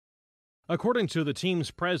According to the team's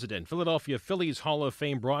president, Philadelphia Phillies Hall of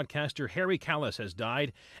Fame broadcaster Harry Kalas has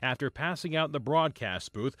died after passing out in the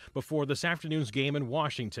broadcast booth before this afternoon's game in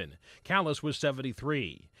Washington. Kalas was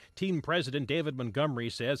 73. Team president David Montgomery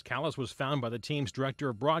says Kalas was found by the team's director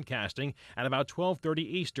of broadcasting at about 12:30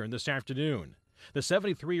 Eastern this afternoon. The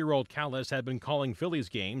 73-year-old Kalas had been calling Phillies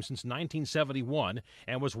games since 1971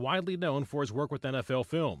 and was widely known for his work with NFL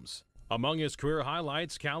films. Among his career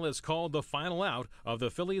highlights, Kalas called the final out of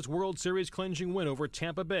the Phillies World Series clinching win over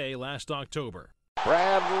Tampa Bay last October.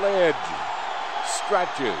 Brad Lidge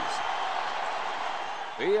stretches.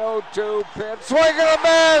 The 0-2 pitch, swing and a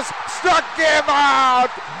miss, struck him out.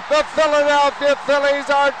 The Philadelphia Phillies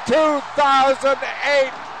are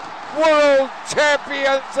 2008 World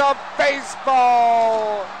Champions of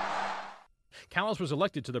Baseball. Kalas was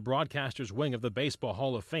elected to the broadcaster's wing of the Baseball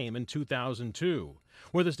Hall of Fame in 2002.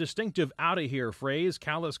 With his distinctive "outta here" phrase,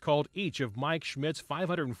 Kalas called each of Mike Schmidt's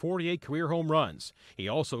 548 career home runs. He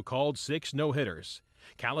also called 6 no-hitters.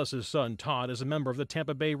 Kalas's son Todd is a member of the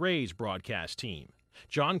Tampa Bay Rays broadcast team.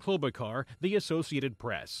 John Klobuchar, The Associated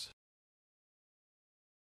Press.